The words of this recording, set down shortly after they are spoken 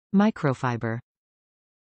Microfiber.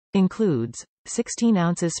 Includes 16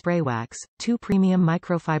 ounces spray wax, 2 premium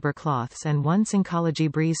microfiber cloths and 1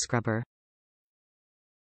 Sinkology Breeze scrubber.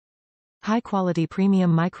 High-quality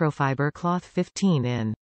premium microfiber cloth 15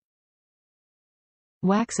 in.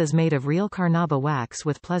 Wax is made of real carnauba wax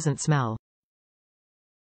with pleasant smell.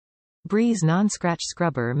 Breeze non-scratch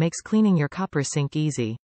scrubber makes cleaning your copper sink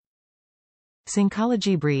easy.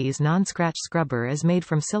 Sinkology Breeze non-scratch scrubber is made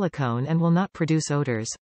from silicone and will not produce odors.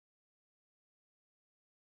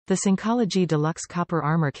 The Sinkology Deluxe Copper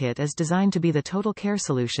Armor Kit is designed to be the total care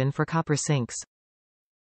solution for copper sinks.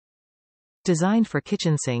 Designed for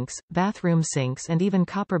kitchen sinks, bathroom sinks and even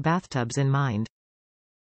copper bathtubs in mind.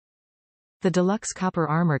 The Deluxe Copper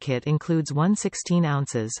Armor Kit includes 1/16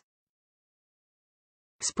 ounces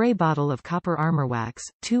spray bottle of copper armor wax,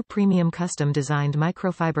 2 premium custom-designed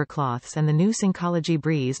microfiber cloths and the new Sinkology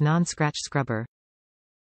Breeze non-scratch scrubber.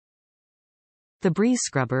 The Breeze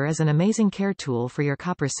scrubber is an amazing care tool for your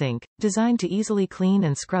copper sink, designed to easily clean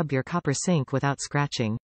and scrub your copper sink without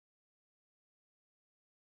scratching.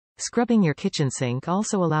 Scrubbing your kitchen sink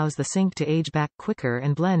also allows the sink to age back quicker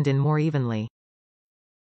and blend in more evenly.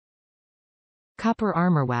 Copper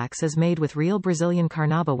armor wax is made with real Brazilian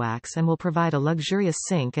carnauba wax and will provide a luxurious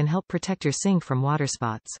sink and help protect your sink from water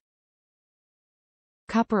spots.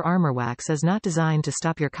 Copper armor wax is not designed to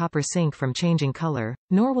stop your copper sink from changing color,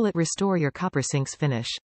 nor will it restore your copper sink's finish.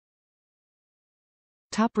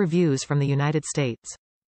 Top reviews from the United States.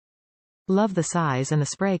 Love the size and the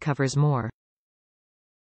spray covers more.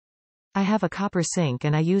 I have a copper sink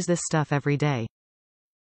and I use this stuff every day.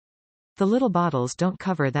 The little bottles don't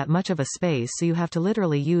cover that much of a space, so you have to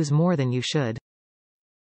literally use more than you should.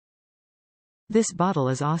 This bottle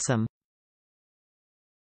is awesome.